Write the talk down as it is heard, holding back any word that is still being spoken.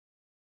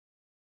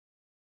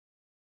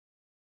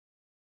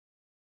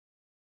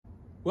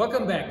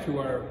Welcome back to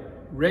our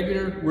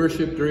regular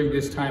worship during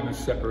this time of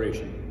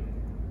separation.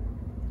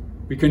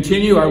 We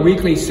continue our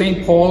weekly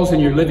St. Paul's in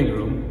your living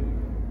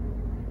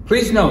room.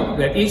 Please note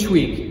that each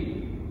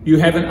week you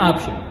have an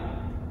option.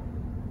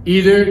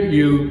 Either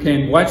you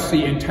can watch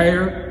the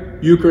entire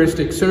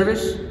Eucharistic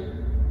service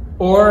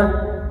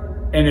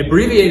or an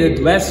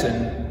abbreviated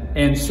lesson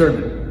and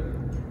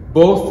sermon.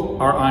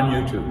 Both are on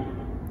YouTube.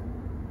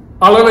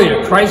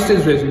 Alleluia, Christ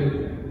is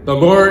risen. The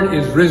Lord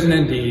is risen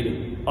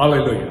indeed.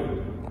 Alleluia.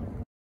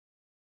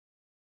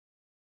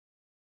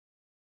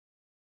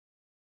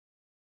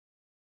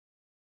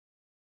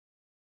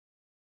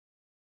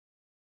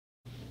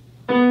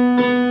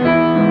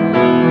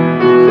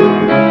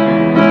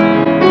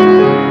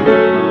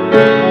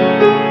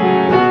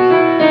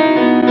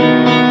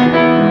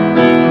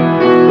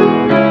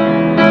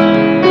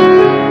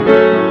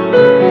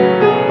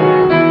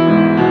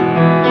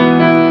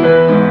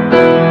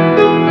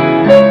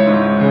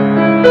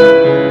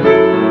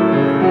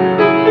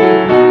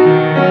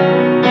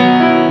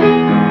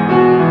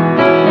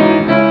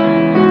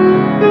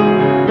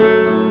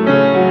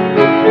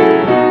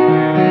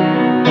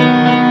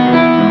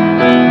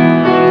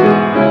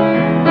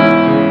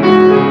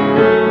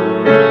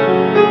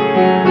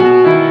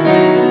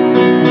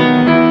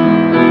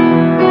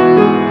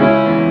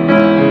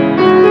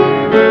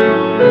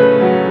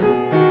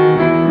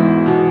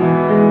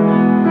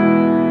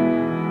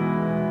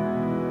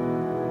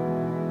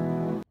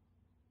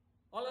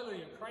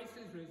 Alleluia, Christ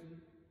is risen.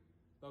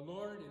 The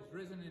Lord is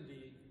risen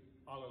indeed.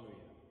 Alleluia.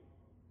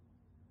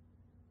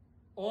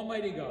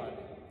 Almighty God,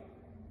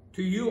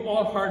 to you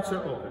all hearts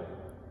are open,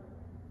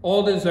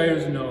 all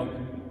desires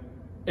known,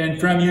 and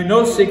from you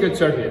no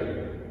secrets are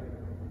hid.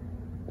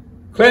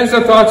 Cleanse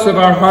the thoughts of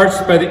our hearts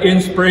by the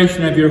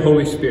inspiration of your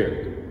Holy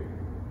Spirit,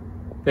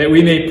 that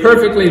we may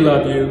perfectly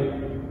love you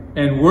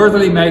and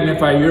worthily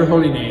magnify your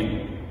holy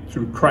name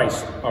through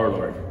Christ our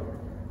Lord.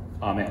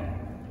 Amen.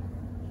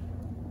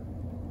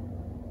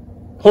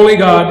 Holy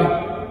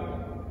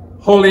God,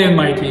 holy and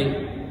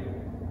mighty,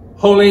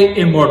 holy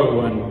immortal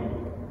one,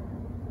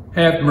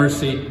 have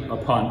mercy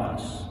upon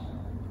us.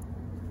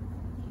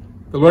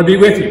 The Lord be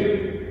with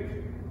you.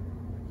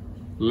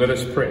 Let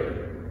us pray.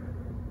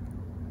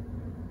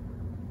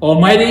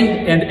 Almighty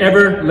and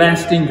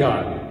everlasting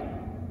God,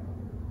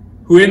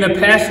 who in the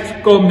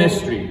Paschal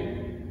mystery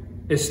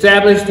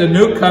established a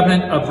new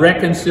covenant of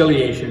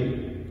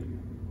reconciliation,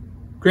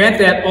 grant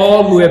that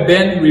all who have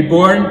been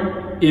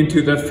reborn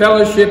into the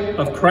fellowship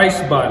of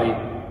Christ's body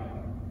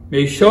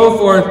may show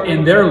forth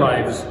in their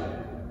lives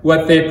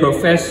what they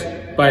profess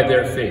by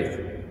their faith.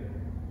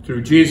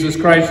 Through Jesus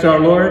Christ our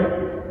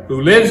Lord,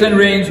 who lives and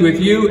reigns with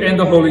you and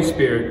the Holy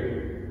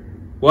Spirit,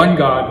 one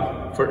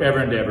God, forever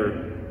and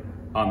ever.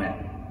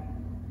 Amen.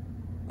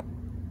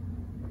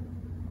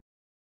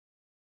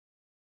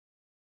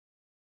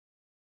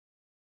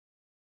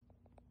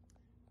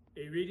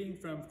 A reading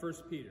from 1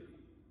 Peter.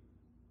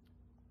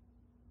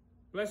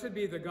 Blessed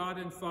be the God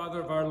and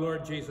Father of our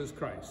Lord Jesus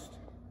Christ.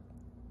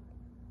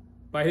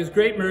 By his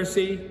great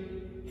mercy,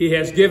 he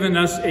has given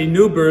us a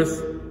new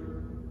birth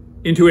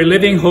into a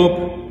living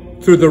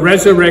hope through the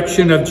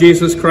resurrection of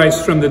Jesus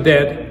Christ from the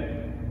dead,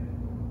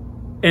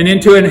 and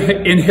into an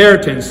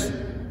inheritance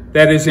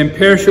that is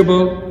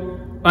imperishable,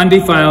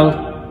 undefiled,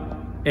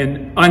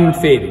 and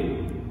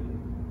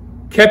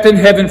unfading, kept in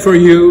heaven for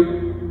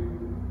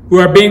you, who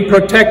are being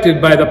protected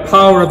by the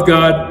power of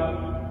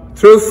God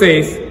through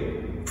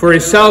faith, for a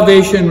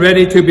salvation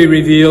ready to be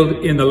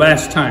revealed in the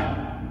last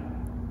time.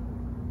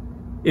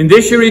 In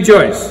this you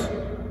rejoice,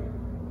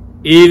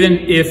 even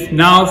if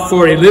now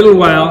for a little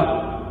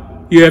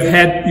while you have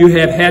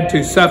had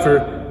to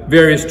suffer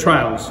various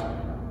trials,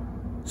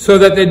 so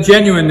that the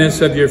genuineness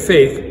of your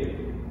faith,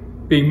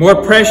 being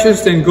more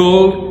precious than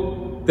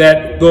gold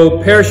that,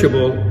 though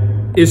perishable,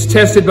 is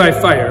tested by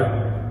fire,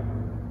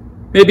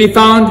 may be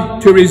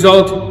found to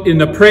result in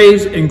the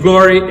praise and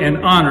glory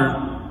and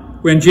honor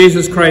when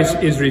Jesus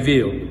Christ is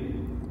revealed.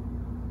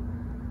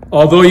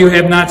 Although you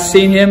have not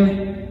seen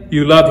him,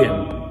 you love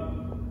him.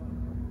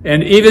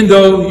 And even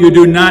though you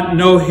do not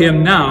know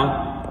him now,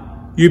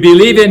 you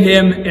believe in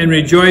him and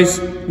rejoice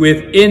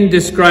with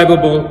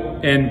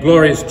indescribable and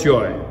glorious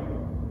joy.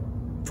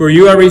 For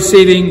you are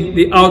receiving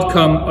the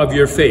outcome of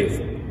your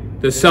faith,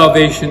 the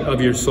salvation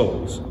of your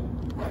souls.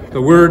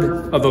 The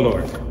word of the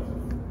Lord.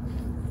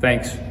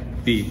 Thanks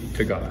be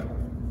to God.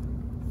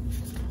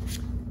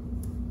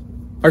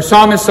 Our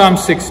psalm is Psalm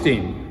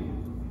 16.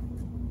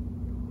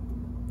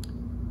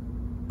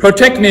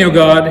 Protect me, O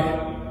God,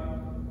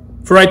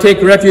 for I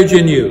take refuge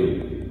in you.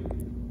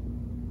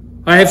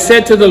 I have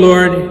said to the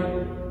Lord,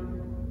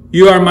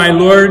 you are my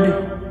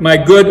Lord, my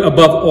good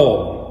above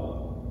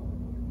all.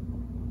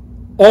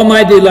 All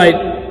my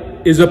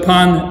delight is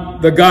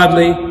upon the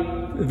godly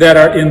that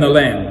are in the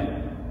land,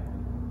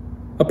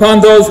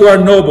 upon those who are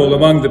noble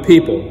among the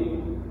people.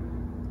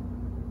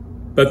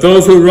 But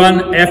those who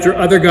run after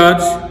other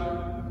gods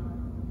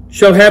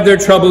shall have their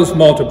troubles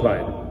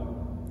multiplied.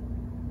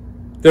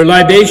 Their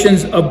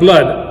libations of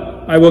blood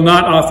I will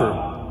not offer.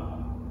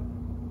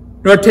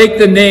 nor take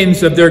the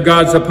names of their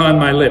gods upon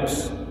my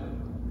lips.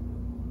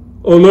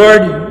 O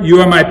Lord, you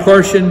are my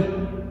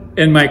portion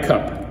and my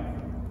cup.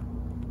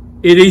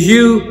 It is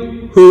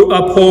you who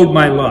uphold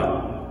my lot.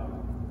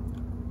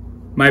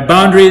 My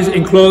boundaries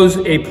enclose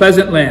a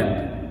pleasant land.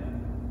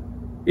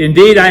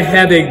 Indeed, I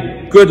have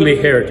a goodly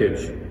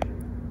heritage.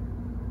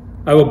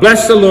 I will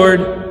bless the Lord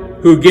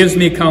who gives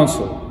me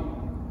counsel.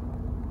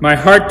 My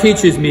heart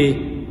teaches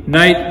me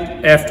night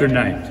after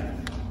night.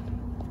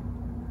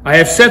 I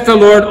have set the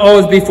Lord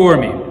always before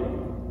me.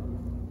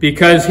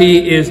 Because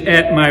he is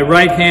at my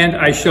right hand,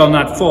 I shall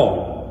not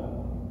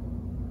fall.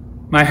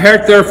 My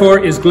heart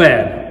therefore is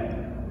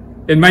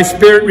glad, and my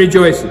spirit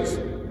rejoices.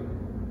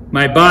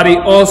 My body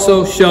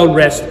also shall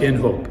rest in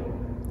hope.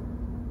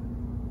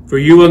 For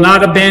you will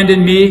not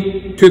abandon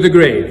me to the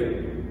grave,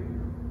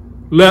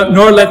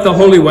 nor let the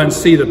Holy One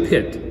see the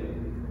pit.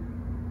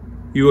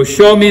 You will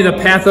show me the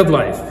path of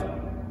life.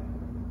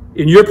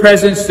 In your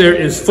presence there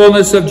is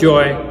fullness of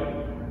joy,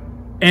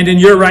 and in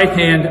your right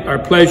hand are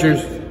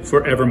pleasures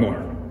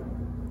forevermore.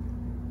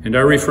 And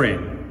our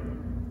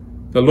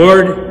refrain, the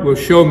Lord will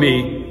show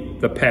me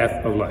the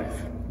path of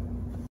life.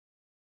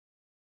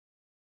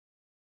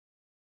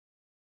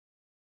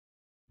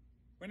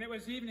 When it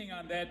was evening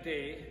on that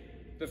day,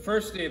 the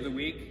first day of the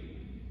week,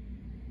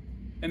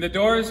 and the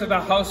doors of the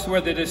house where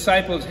the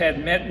disciples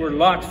had met were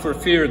locked for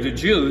fear of the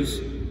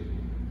Jews,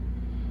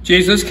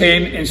 Jesus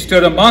came and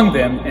stood among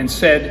them and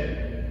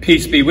said,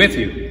 "Peace be with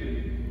you."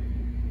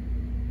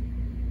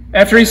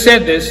 After he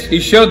said this, he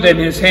showed them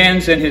his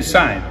hands and his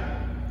side.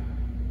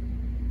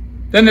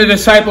 Then the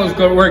disciples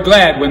were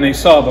glad when they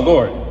saw the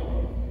Lord.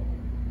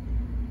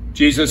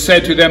 Jesus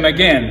said to them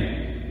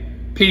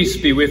again, "Peace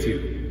be with you.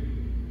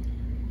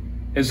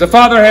 As the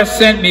Father has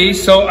sent me,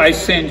 so I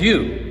send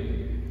you."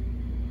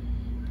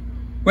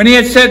 When he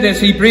had said this,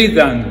 he breathed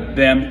on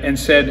them and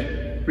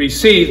said,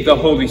 "Receive the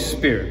Holy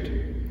Spirit.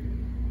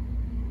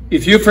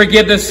 If you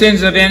forgive the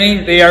sins of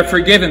any, they are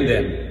forgiven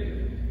them.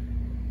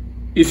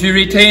 If you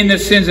retain the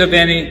sins of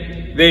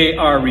any, they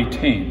are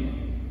retained."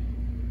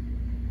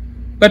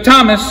 But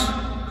Thomas,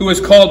 who was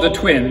called the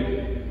twin,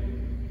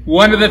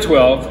 one of the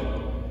 12,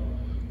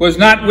 was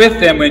not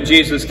with them when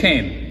Jesus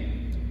came.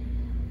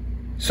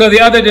 So the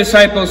other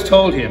disciples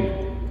told him,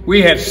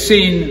 "We have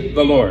seen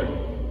the Lord."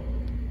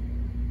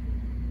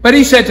 But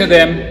he said to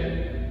them,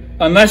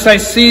 "Unless I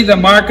see the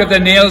mark of the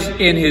nails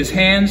in his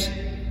hands,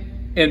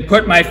 and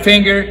put my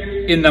finger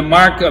in the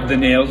mark of the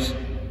nails,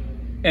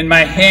 and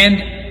my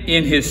hand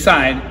in his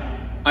side,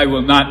 I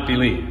will not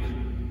believe."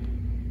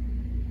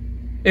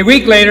 A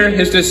week later,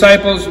 his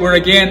disciples were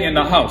again in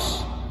the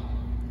house,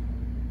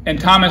 and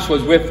Thomas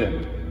was with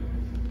them.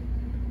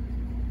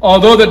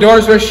 Although the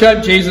doors were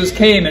shut, Jesus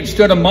came and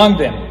stood among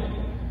them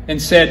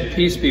and said,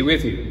 "Peace be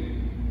with you."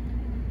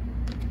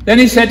 Then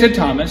he said to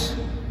Thomas,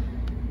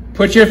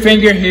 "Put your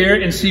finger here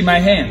and see my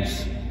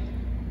hands.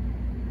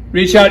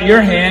 Reach out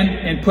your hand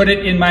and put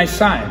it in my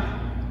side.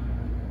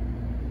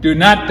 Do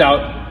not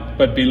doubt,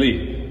 but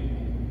believe."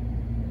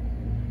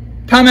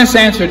 Thomas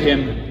answered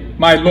him,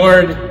 "My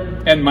Lord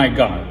and my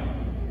God."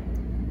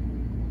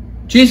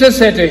 Jesus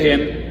said to him,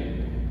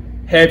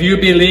 "Have you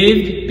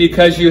believed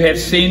because you have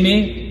seen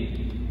me?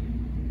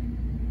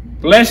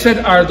 Blessed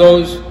are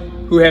those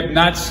who have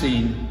not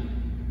seen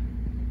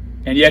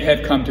and yet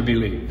have come to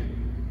believe."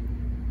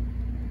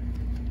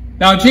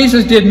 Now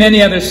Jesus did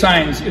many other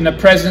signs in the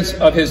presence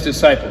of his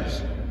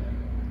disciples,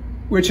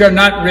 which are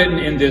not written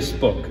in this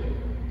book.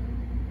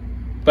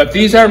 But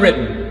these are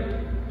written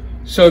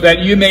so that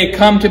you may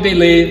come to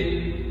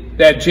believe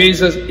that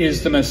Jesus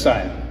is the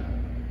Messiah,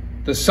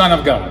 the Son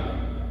of God,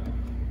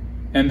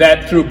 and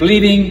that through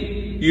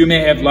believing you may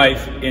have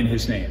life in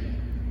his name.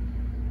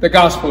 The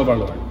Gospel of our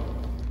Lord.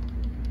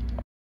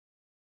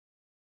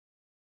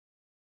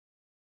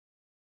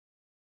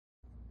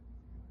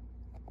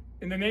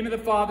 In the name of the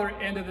Father,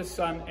 and of the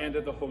Son, and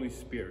of the Holy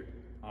Spirit.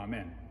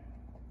 Amen.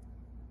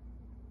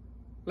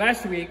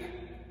 Last week,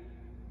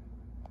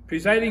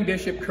 Presiding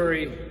Bishop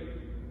Curry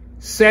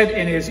said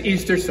in his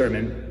Easter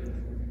sermon,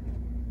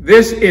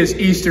 "This is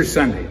Easter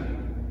Sunday.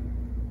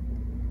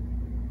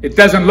 It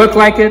doesn't look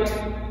like it.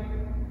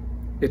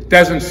 It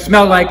doesn't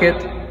smell like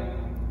it.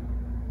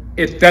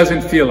 It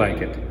doesn't feel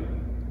like it.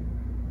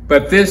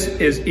 But this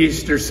is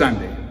Easter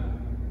Sunday.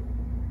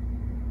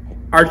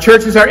 Our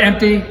churches are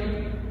empty.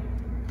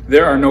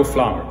 There are no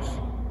flowers."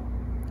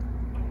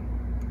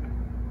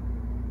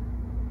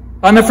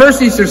 On the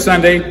first Easter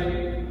Sunday,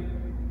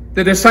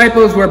 the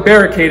disciples were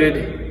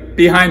barricaded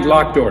behind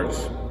locked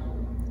doors.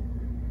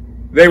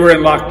 They were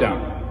in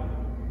lockdown.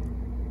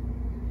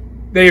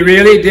 They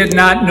really did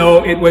not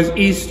know it was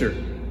Easter.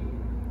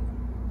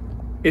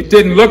 It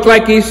didn't look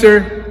like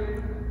Easter.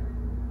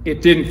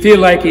 It didn't feel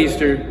like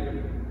Easter.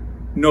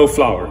 No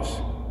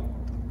flowers.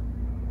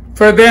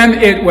 For them,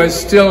 it was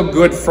still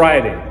Good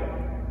Friday.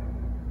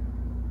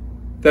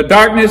 The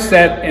darkness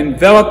that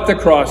enveloped the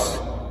cross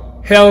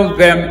held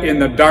them in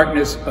the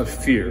darkness of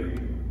fear.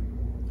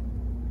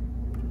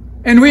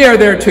 And we are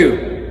there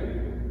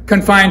too,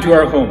 confined to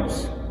our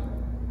homes.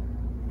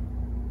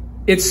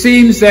 It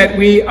seems that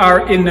we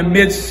are in the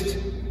midst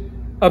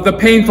of the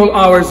painful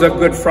hours of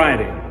Good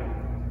Friday,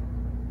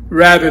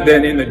 rather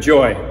than in the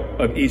joy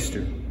of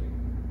Easter.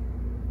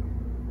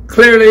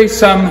 Clearly,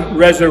 some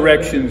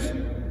resurrections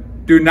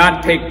do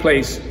not take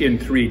place in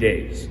 3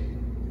 days.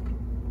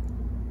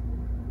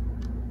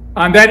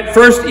 On that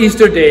first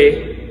Easter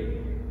day,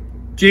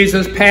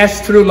 Jesus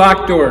passed through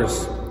locked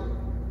doors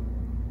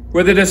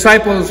where the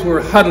disciples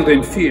were huddled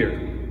in fear.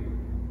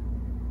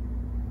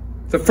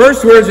 The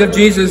first words of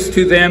Jesus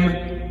to them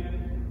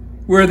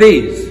were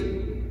these: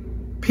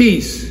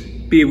 "Peace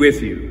be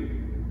with you."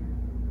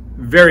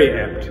 Very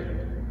apt,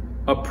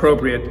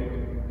 appropriate,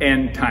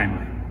 and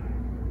timely.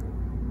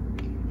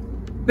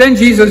 Then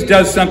Jesus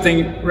does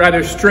something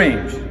rather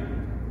strange.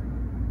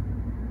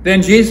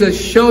 Then Jesus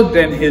showed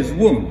them his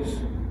wounds.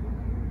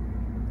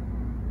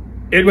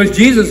 It was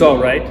Jesus,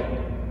 all right.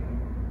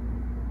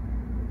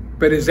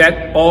 But is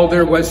that all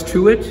there was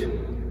to it?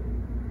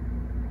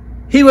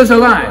 He was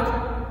alive.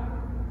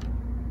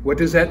 What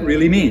does that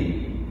really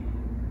mean?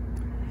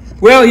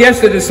 Well,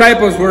 yes, the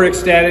disciples were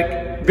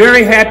ecstatic,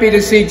 very happy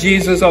to see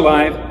Jesus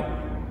alive.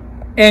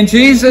 And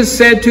Jesus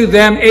said to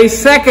them a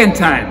second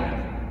time,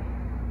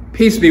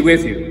 "Peace be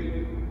with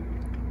you."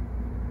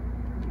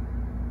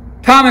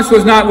 Thomas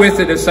was not with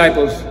the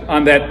disciples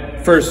on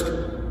that first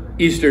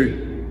Easter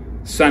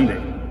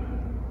Sunday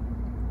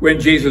when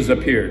Jesus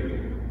appeared.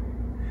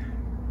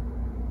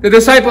 The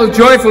disciples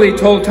joyfully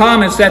told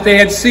Thomas that they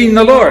had seen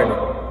the Lord.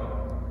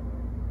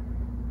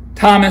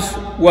 Thomas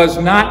was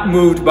not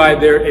moved by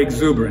their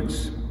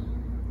exuberance.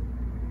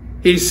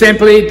 He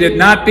simply did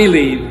not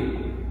believe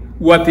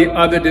what the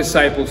other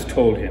disciples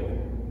told him.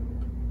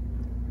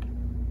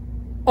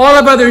 All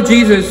of other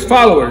Jesus'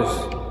 followers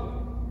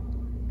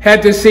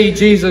had to see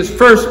Jesus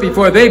first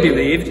before they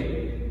believed.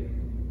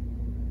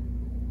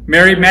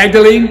 Mary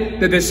Magdalene,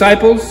 the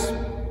disciples,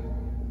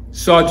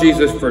 saw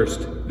Jesus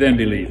first, then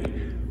believed.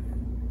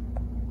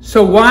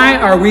 So why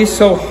are we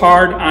so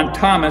hard on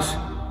Thomas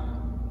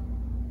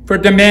for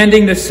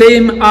demanding the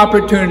same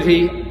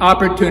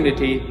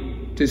opportunity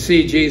to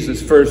see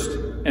Jesus first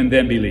and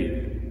then believe?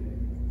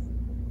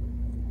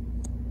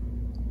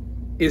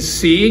 Is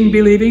seeing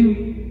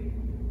believing?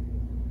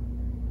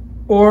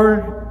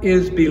 Or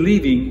is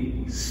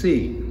believing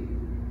seeing?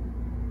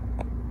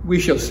 We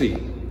shall see.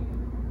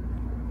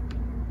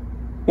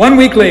 1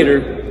 week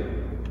later,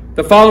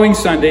 the following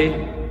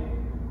Sunday,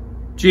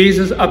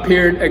 Jesus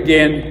appeared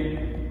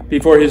again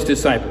before his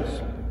disciples.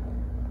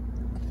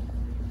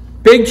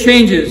 Big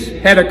changes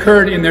had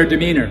occurred in their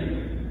demeanor.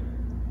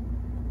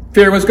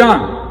 Fear was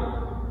gone.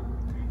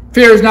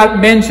 Fear is not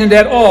mentioned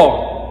at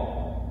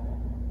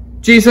all.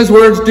 Jesus'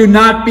 words, "Do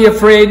not be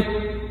afraid,"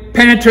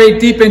 penetrate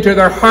deep into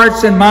their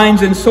hearts and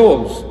minds and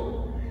souls.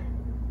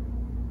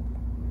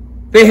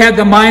 They had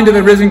the mind of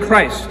the risen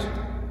Christ.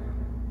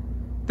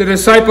 The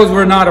disciples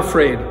were not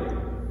afraid.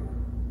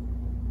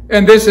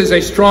 And this is a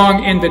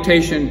strong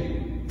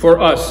invitation for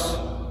us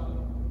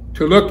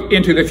to look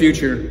into the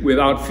future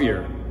without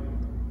fear.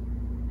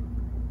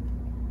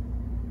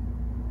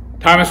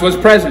 Thomas was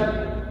present,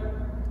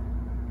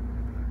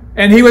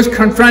 and he was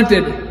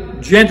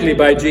confronted gently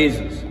by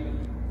Jesus.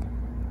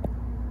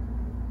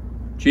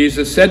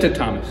 Jesus said to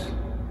Thomas,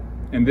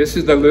 and this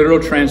is the literal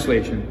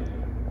translation,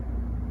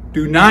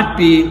 "Do not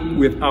be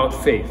without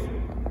faith,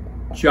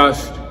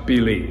 just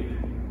believe."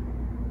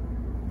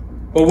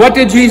 Well, what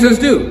did Jesus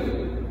do?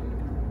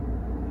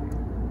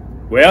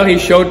 Well, he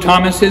showed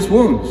Thomas his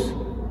wounds.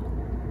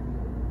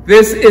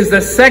 This is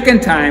the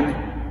second time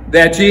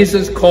that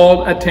Jesus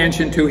called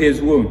attention to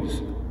his wounds.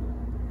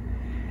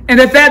 And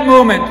at that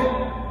moment,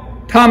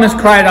 Thomas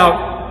cried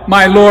out,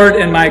 "My Lord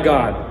and my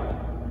God."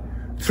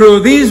 Through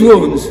these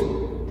wounds,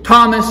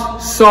 Thomas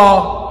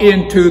saw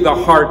into the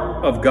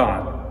heart of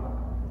God.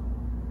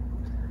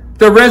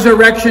 The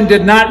resurrection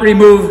did not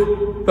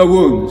remove the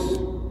wounds.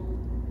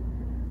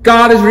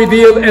 God is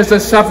revealed as the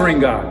suffering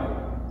God.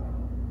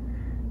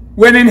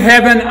 When in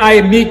heaven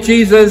I meet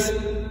Jesus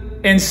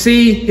and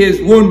see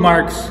his wound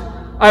marks,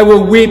 I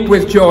will weep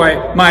with joy,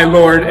 my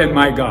Lord and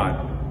my God.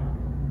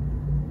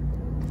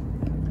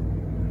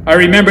 I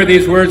remember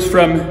these words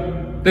from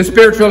the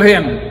spiritual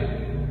hymn,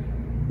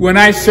 "When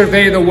I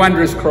survey the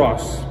wondrous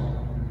cross."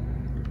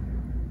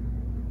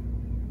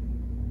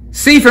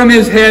 See from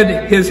his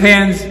head, his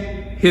hands,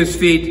 his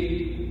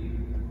feet,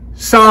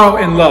 sorrow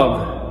and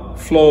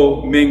love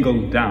flow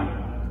mingled down.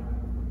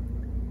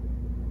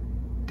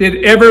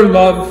 Did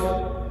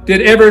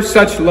ever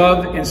such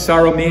love and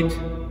sorrow meet?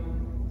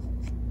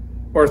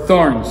 Or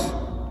thorns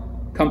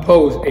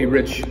compose a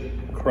rich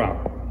crown?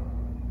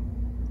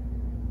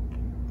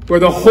 Were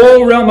the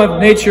whole realm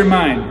of nature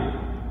mine,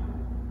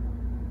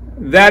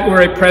 that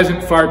were a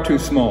present far too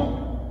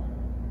small.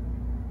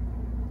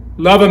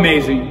 Love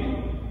amazing,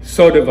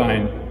 so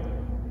divine,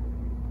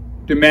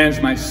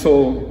 demands my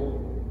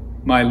soul,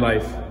 my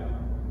life,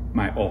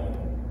 my all.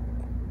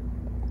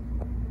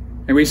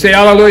 And we say,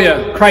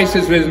 "Hallelujah, Christ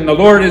is risen, the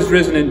Lord is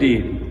risen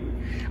indeed."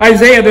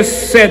 Isaiah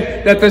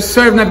said that the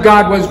servant of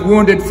God was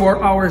wounded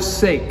for our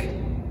sake.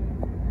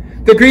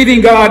 The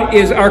grieving God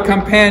is our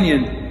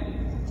companion.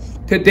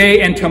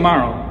 today and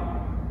tomorrow.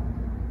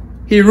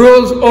 He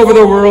rules over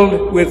the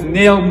world with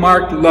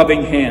nail-marked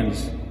loving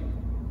hands.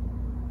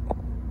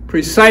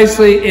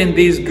 Precisely in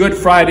these Good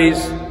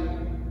Fridays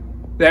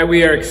that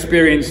we are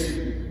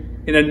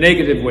experiencing in a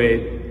negative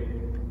way,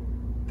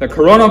 the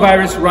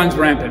coronavirus runs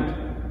rampant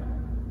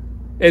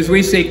as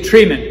we seek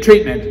treatment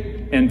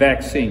and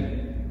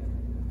vaccine.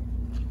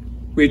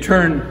 We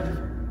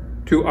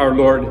turn to our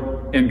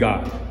Lord and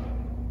God.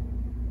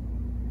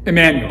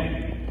 Emmanuel,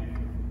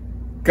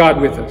 God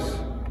with us.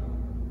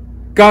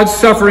 God's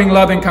suffering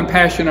love and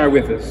compassion are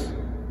with us.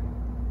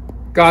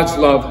 God's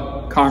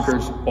love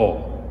conquers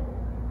all.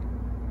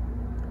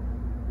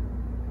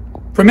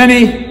 For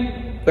many,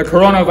 the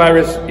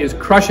coronavirus is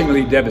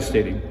crushingly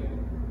devastating.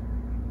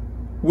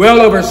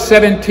 Well over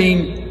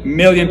 17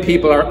 million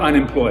people are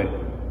unemployed.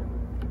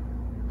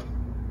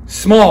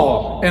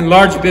 Small and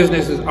large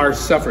businesses are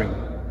suffering.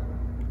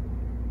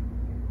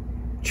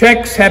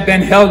 Checks have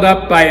been held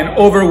up by an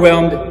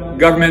overwhelmed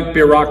government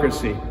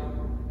bureaucracy.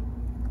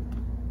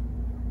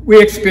 We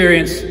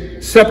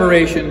experience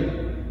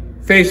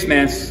separation, face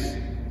masks,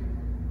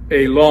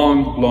 a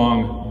long,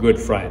 long Good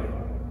Friday.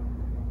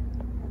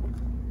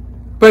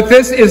 But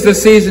this is the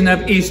season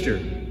of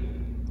Easter.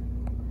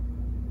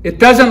 It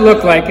doesn't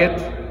look like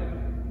it.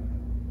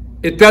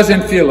 It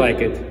doesn't feel like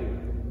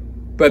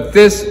it. But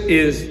this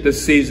is the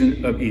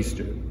season of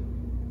Easter.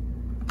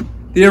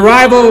 The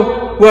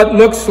arrival, what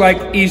looks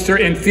like Easter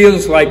and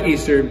feels like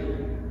Easter,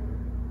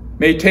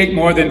 may take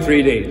more than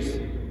 3 days.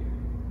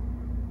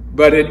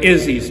 But it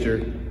is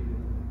Easter.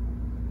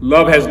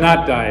 Love has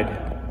not died.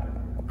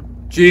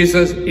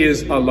 Jesus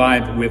is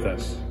alive with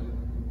us.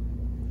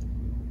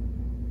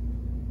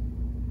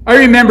 I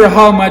remember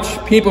how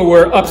much people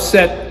were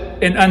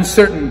upset and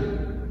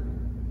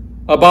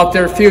uncertain about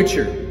their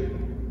future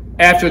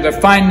after the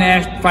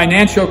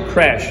financial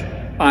crash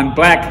on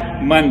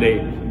Black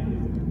Monday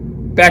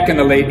back in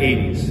the late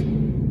 80s.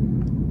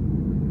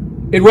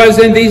 It was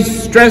in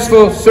these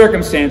stressful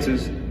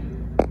circumstances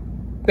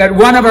that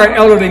one of our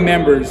elderly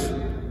members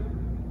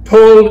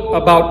told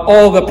about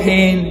all the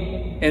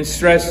pain and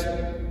stress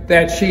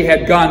that she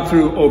had gone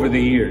through over the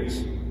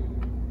years.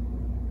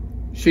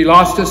 She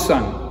lost a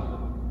son.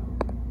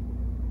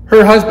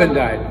 Her husband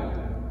died.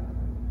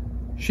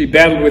 She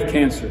battled with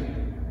cancer.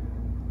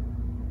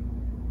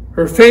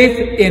 Her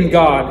faith in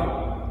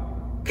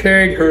God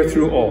carried her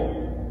through all.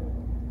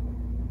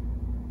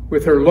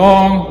 With her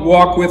long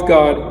walk with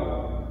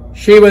God,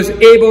 she was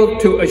able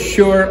to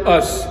assure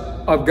us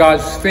of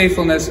God's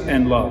faithfulness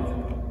and love.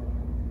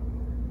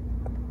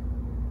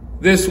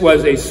 This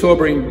was a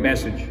sobering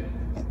message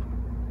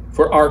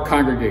for our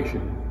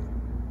congregation.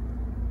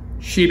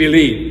 She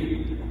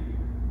believed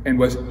and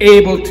was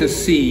able to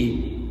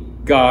see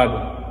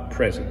God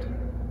present.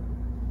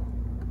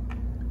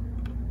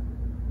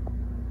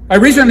 I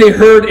recently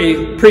heard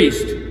a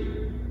priest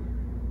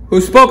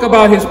who spoke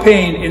about his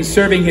pain in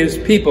serving his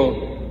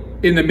people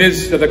in the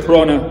midst of the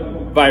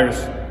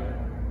coronavirus.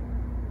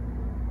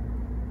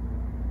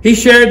 He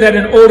shared that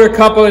an older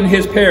couple in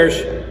his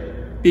parish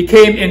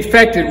became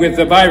infected with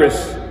the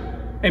virus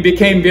and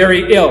became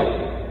very ill.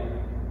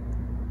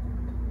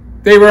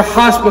 They were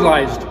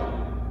hospitalized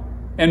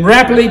and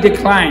rapidly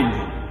declined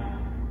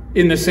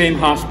in the same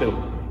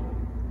hospital.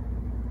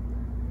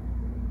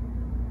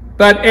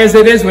 But as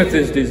it is with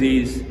this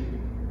disease,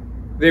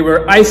 they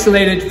were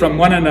isolated from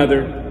one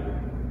another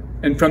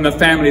and from the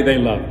family they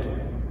loved.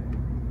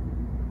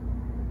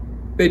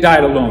 They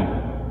died alone.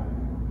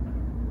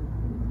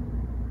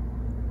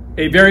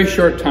 A very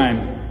short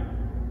time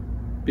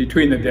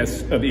between the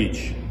deaths of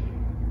each.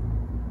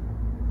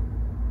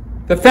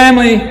 The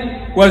family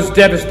was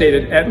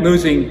devastated at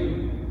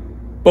losing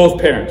both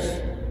parents.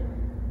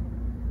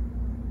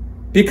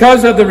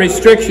 Because of the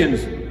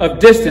restrictions of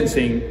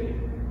distancing,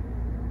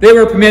 they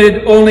were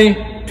permitted only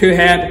to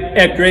have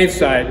a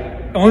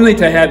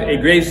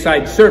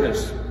graveside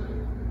service,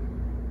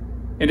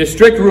 and a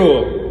strict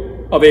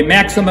rule of a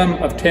maximum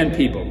of 10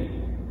 people.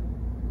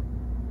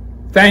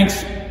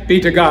 Thanks be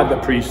to God, the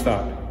priest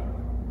thought.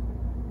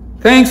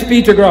 Thanks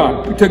be to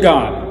God.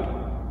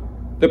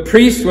 The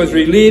priest was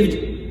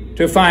relieved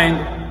to find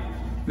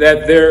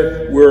that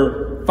there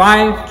were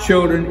 5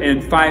 children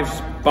and 5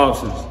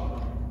 spouses.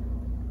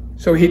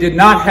 So he did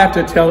not have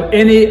to tell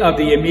any of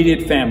the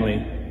immediate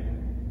family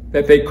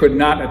that they could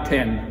not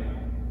attend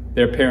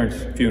their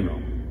parents'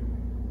 funeral.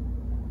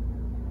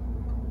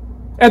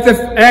 At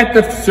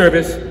the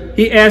service,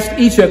 he asked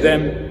each of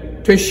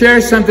them to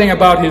share something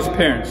about his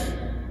parents.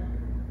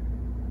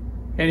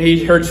 And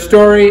he heard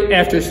story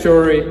after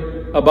story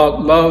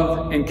about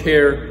love and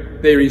care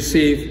they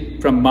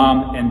received from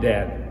mom and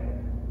dad,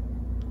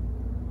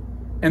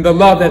 and the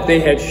love that they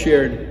had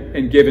shared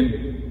and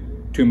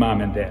given to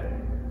mom and dad.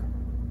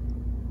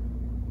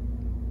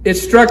 It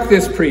struck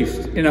this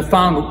priest in a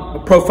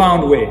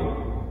profound way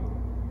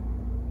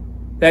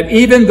that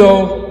even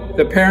though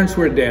the parents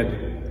were dead,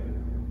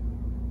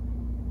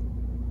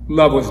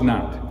 love was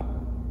not.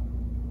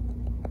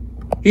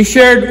 He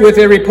shared with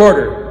a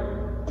reporter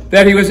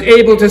that he was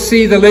able to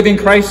see the living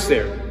Christ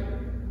there.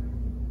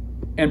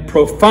 and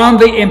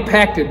profoundly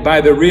impacted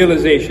by the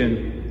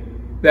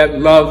realization that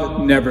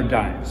love never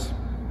dies.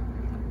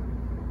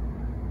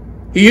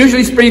 He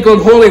usually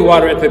sprinkled holy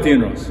water at the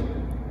funerals,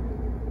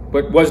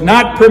 but was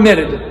not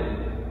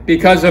permitted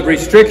because of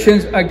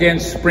restrictions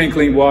against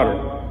sprinkling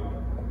water.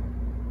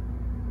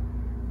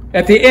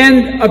 At the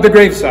end of the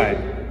graveside,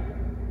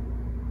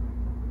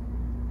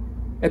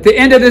 at the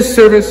end of this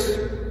service,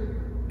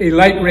 a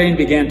light rain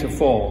began to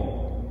fall.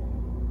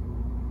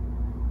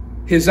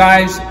 His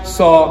eyes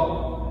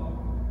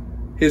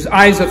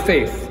of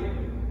faith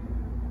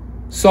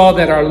saw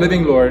that our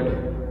living Lord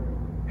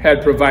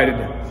had provided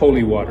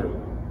holy water.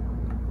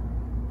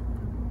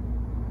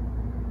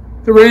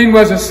 The rain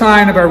was a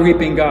sign of our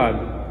weeping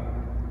God.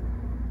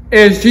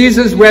 As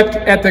Jesus wept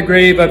at the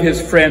grave of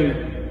his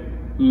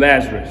friend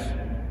Lazarus,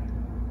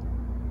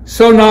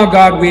 so now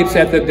God weeps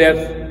at the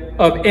death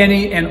of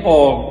any and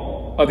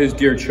all of his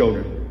dear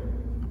children.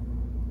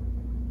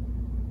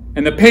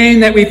 And the pain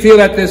that we feel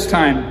at this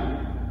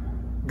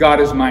time, God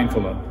is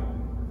mindful of.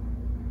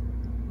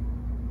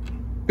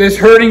 This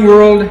hurting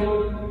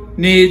world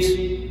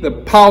needs the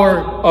power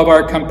of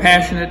our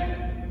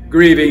compassionate,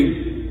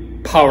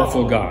 grieving,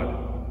 powerful God.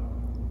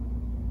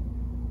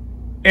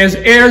 As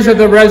heirs of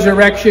the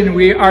resurrection,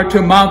 we are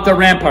to mount the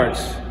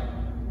ramparts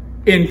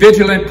in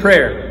vigilant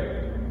prayer.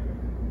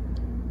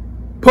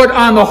 Put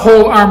on the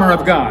whole armor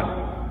of God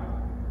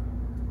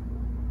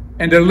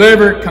and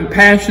deliver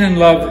compassion and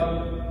love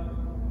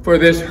for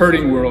this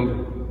hurting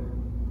world,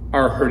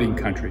 our hurting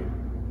country.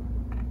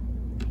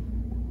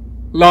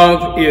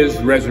 Love is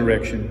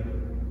resurrection.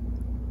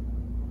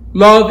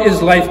 Love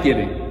is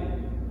life-giving.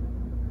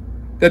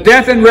 The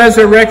death and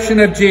resurrection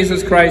of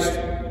Jesus Christ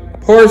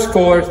pours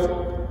forth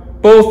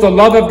both the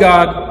love of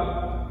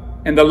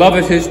God and the love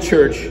of his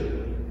church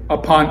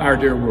upon our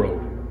dear world.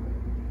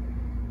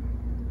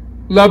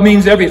 Love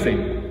means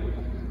everything.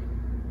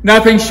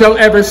 Nothing shall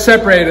ever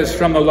separate us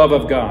from the love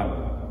of God.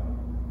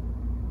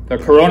 The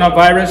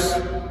coronavirus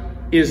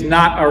is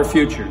not our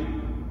future.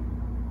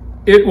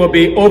 It will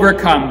be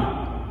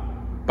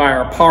overcome by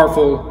our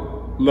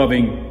powerful,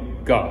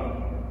 loving God.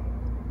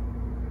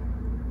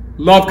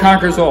 Love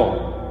conquers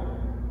all.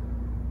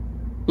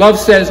 Love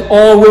says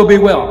all will be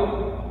well.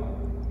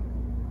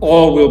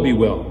 All will be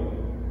well.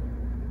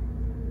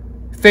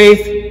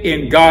 Faith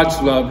in God's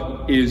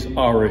love is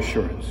our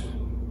assurance.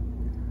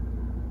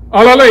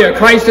 Alleluia,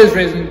 Christ is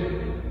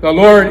risen. The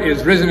Lord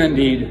is risen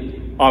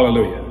indeed.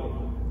 Alleluia.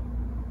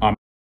 Amen.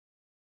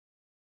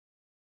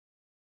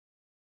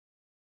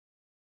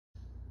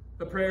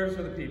 The prayers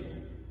of the people.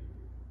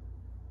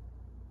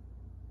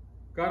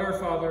 God our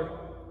Father,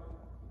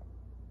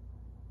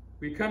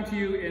 we come to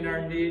you in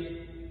our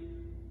need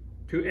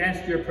to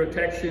ask your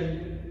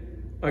protection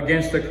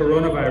against the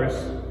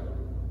coronavirus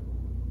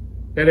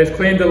that has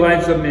claimed the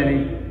lives of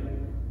many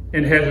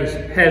and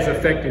has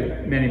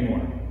affected many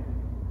more.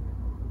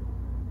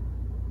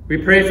 We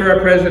pray for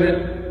our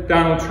President,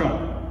 Donald Trump,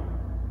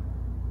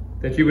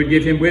 that you would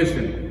give him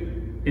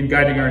wisdom in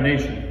guiding our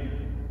nation.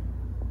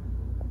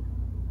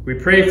 We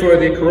pray for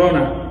the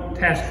Corona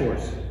Task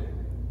Force,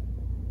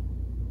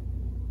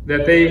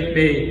 that they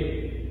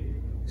may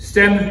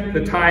stem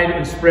the tide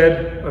and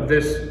spread of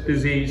this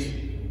disease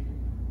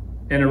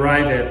and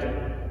arrive at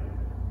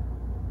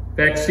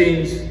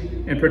vaccines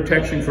and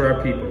protection for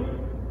our people.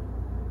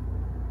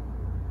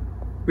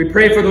 We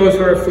pray for those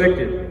who are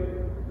afflicted,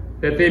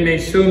 that they may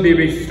soon be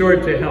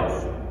restored to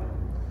health.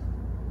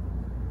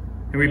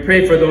 And we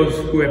pray for those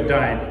who have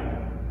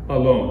died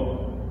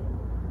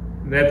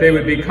alone, that they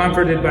would be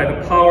comforted by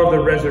the power of the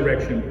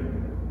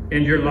resurrection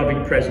in your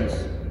loving presence.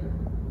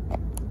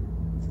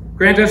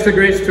 Grant us the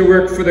grace to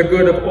work for the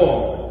good of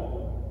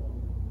all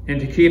and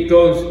to keep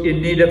those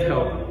in need of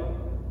help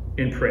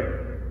in prayer.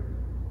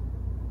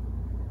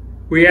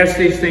 We ask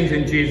these things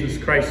in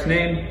Jesus Christ's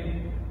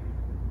name.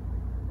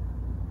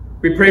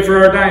 We pray for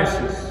our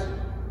diocese.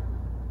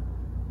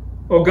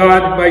 O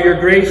God, by your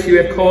grace, you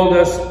have called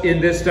us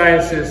in this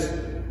diocese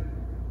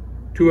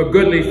to a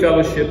goodly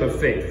fellowship of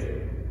faith.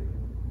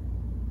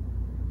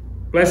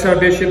 Bless our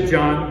Bishop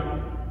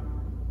John,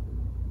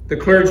 the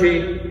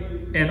clergy,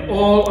 and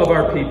all of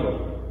our people.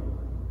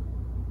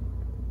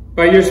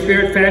 By your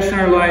Spirit, fashion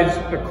our lives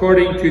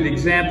according to the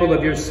example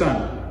of your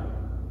Son,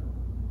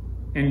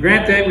 and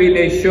grant that we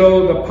may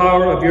show the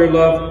power of your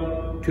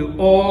love to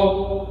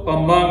all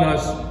among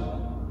us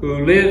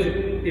who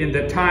live in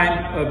the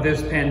time of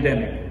this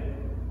pandemic.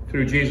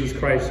 Through Jesus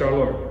Christ our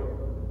Lord.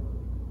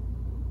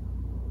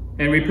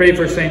 And we pray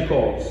for St.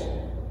 Paul's.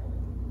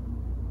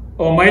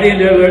 Almighty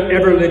and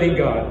ever-living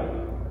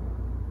God,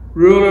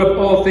 ruler of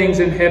all things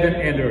in heaven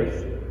and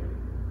earth,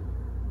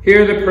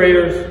 hear the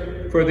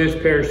prayers for this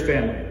parish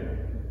family.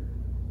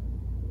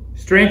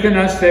 Strengthen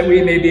us that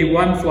we may be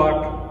one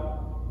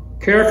flock,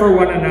 care for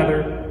one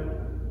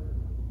another,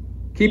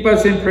 keep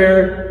us in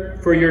prayer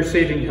for your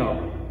saving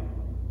help.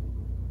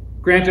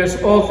 Grant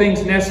us all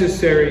things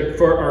necessary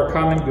for our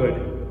common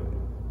good,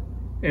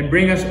 and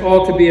bring us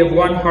all to be of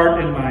one heart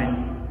and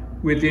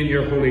mind within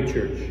your holy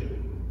church.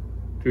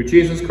 Through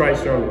Jesus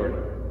Christ our Lord.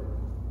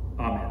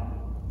 Amen.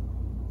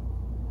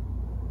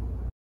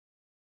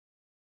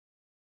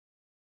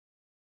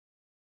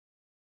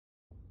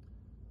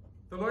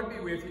 The Lord be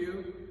with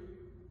you.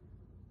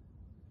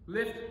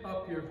 Lift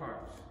up your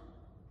hearts.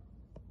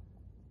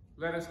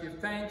 Let us give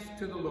thanks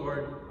to the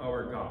Lord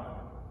our God.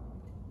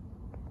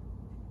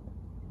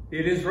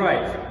 It is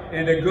right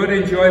and a good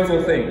and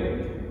joyful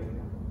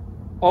thing,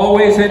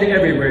 always and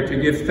everywhere, to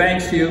give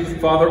thanks to you,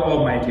 Father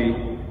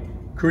Almighty,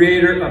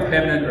 Creator of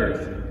heaven and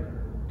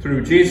earth,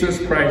 through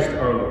Jesus Christ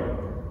our Lord.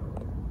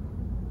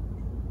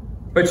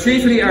 But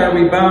chiefly are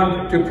we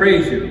bound to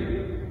praise you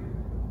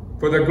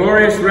for the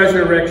glorious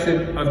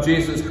resurrection of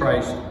Jesus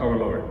Christ our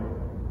Lord.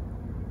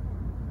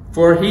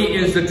 For he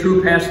is the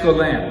true Paschal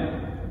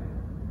Lamb,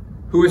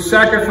 who was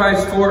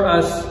sacrificed for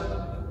us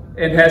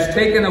and has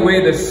taken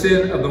away the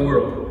sin of the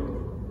world.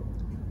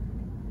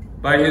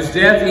 By his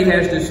death he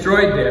has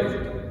destroyed death,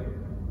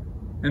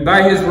 and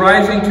by his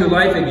rising to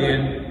life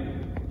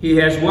again, he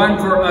has won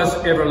for us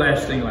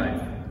everlasting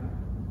life.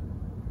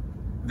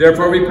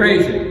 Therefore we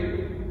praise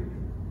you,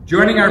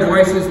 joining our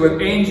voices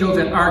with angels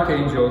and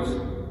archangels,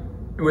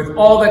 and with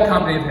all the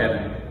company of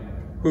heaven,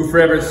 who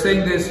forever sing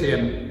this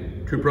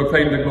hymn to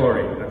proclaim the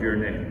glory of your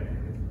name.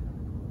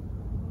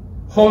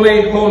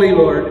 Holy, holy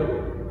Lord,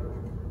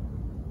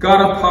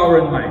 God of power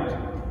and might,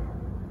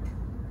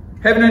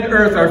 heaven and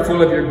earth are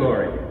full of your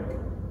glory.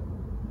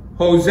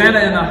 Hosanna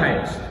in the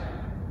highest.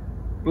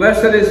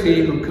 Blessed is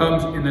he who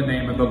comes in the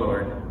name of the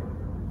Lord.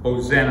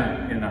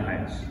 Hosanna in the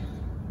highest.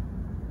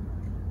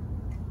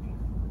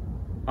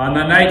 On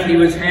the night he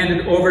was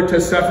handed over to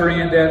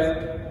suffering and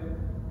death,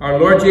 our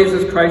Lord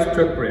Jesus Christ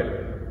took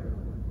bread.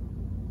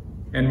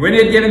 And when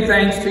he had given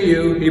thanks to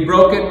you, he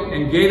broke it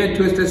and gave it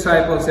to his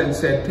disciples and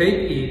said,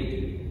 "Take,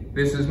 eat.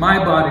 This is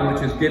my body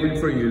which is given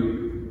for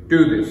you.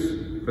 Do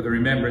this for the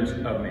remembrance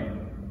of me."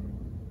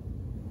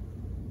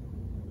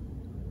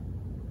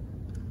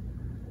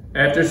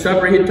 After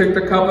supper, he took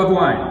the cup of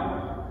wine.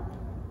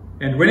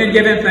 And when he had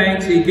given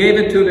thanks, he gave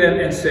it to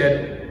them and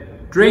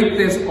said, "Drink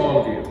this,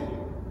 all of you.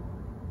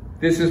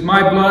 This is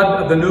my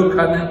blood of the new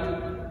covenant,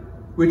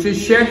 which is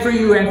shed for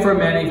you and for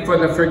many for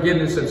the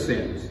forgiveness of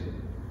sins.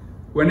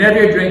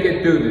 Whenever you drink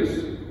it, do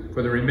this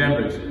for the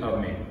remembrance of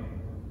me."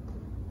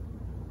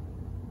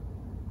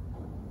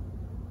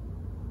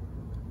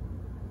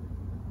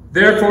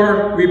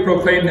 Therefore, we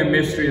proclaim the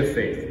mystery of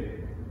faith.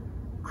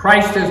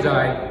 Christ has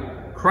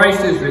died,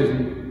 Christ is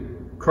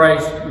risen,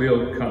 Christ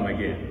will come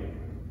again.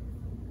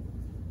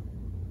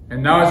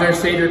 And now, as our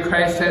Savior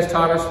Christ has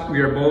taught us, we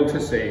are bold to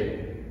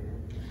say,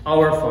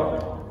 "Our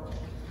Father,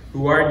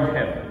 who art in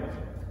heaven,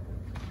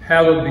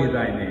 hallowed be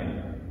thy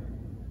name.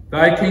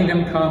 Thy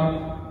kingdom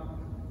come,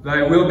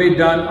 thy will be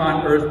done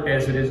on earth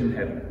as it is in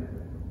heaven.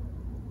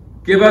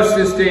 Give us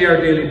this day our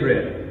daily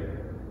bread,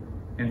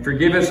 and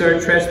forgive us our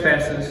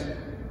trespasses,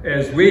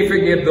 as we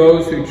forgive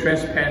those who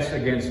trespass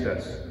against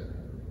us.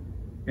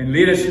 And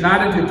lead us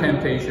not into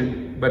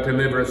temptation, but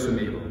deliver us from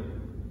evil.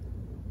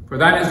 For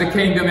thine is the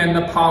kingdom and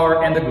the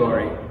power and the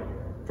glory,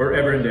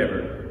 forever and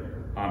ever.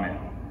 Amen."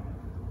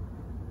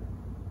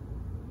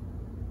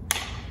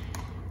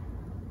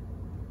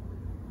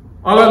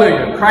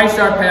 Alleluia! Christ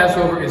our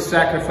Passover is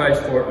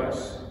sacrificed for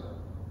us.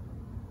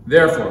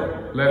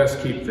 Therefore, let us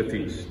keep the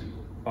feast.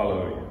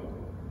 Alleluia.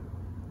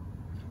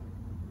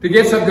 The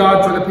gifts of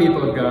God for the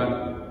people of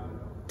God,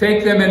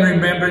 take them in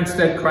remembrance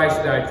that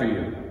Christ died for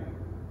you,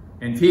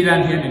 and feed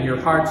on him in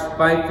your hearts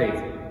by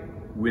faith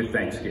with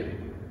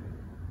thanksgiving.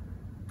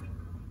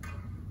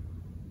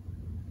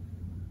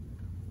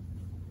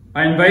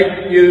 I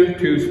invite you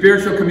to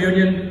spiritual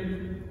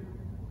communion,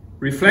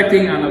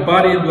 reflecting on the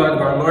body and blood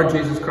of our Lord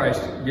Jesus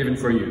Christ given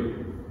for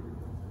you.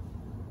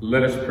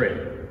 Let us pray.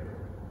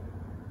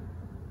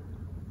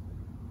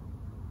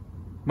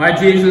 My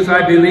Jesus,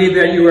 I believe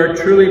that you are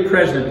truly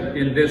present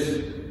in this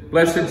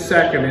blessed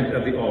sacrament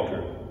of the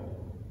altar.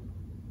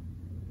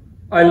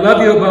 I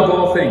love you above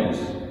all things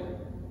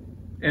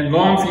and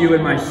long for you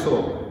in my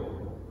soul.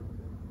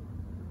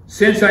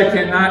 Since I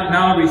cannot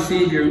now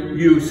receive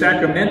you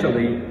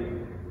sacramentally,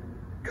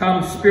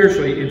 come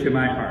spiritually into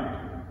my heart.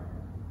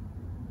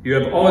 You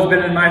have always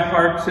been in my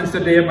heart since the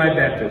day of my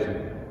baptism.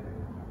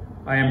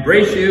 I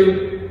embrace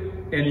you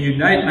and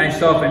unite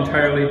myself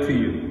entirely to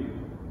you.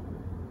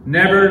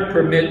 Never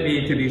permit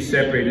me to be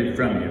separated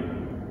from you.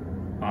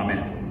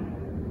 Amen.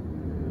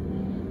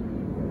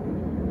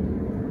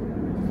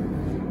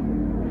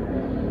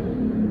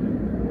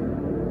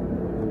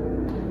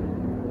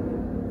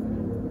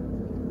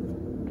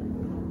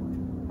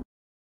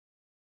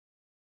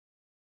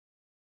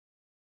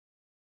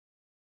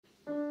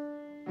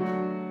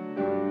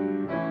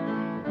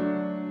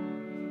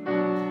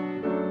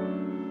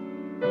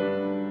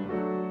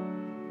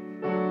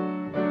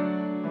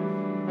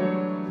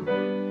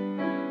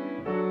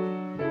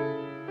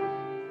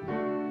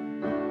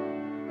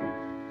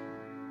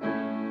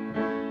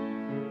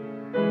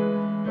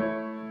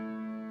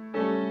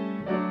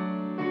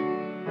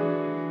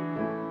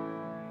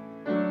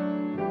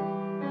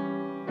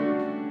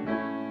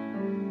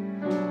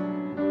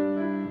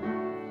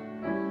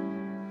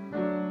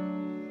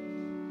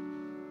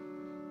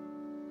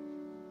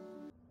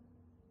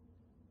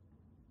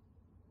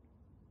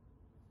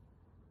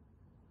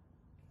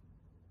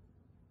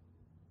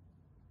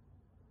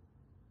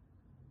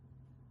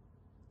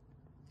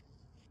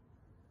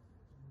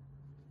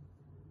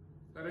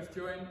 Let us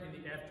join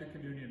in the after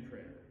communion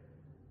prayer.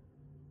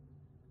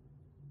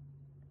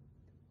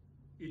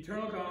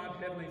 Eternal God,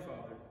 Heavenly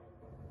Father,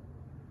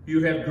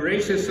 you have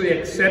graciously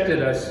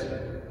accepted us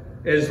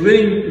as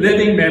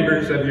living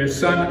members of your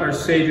Son, our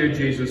Savior,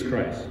 Jesus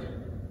Christ.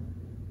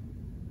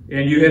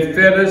 And you have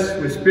fed us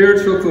with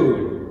spiritual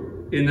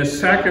food in the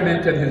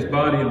sacrament of his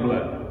body and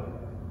blood.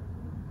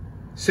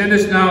 Send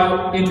us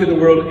now into the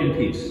world in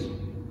peace,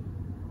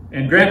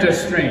 and grant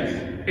us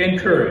strength and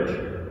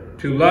courage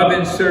to love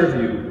and serve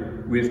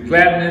you with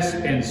gladness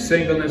and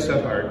singleness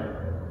of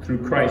heart,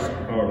 through Christ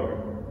our Lord.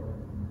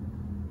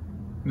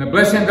 And the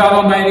blessing of God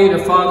Almighty,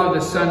 the Father,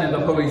 the Son, and the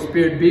Holy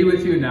Spirit be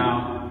with you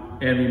now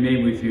and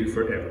remain with you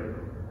forever.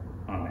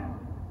 Amen.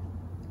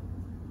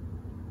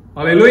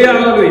 Alleluia,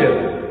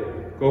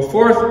 alleluia. Go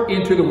forth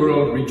into the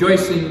world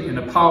rejoicing in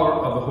the power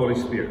of the Holy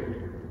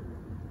Spirit.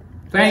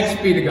 Thanks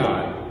be to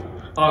God.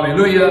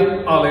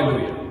 Alleluia,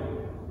 alleluia.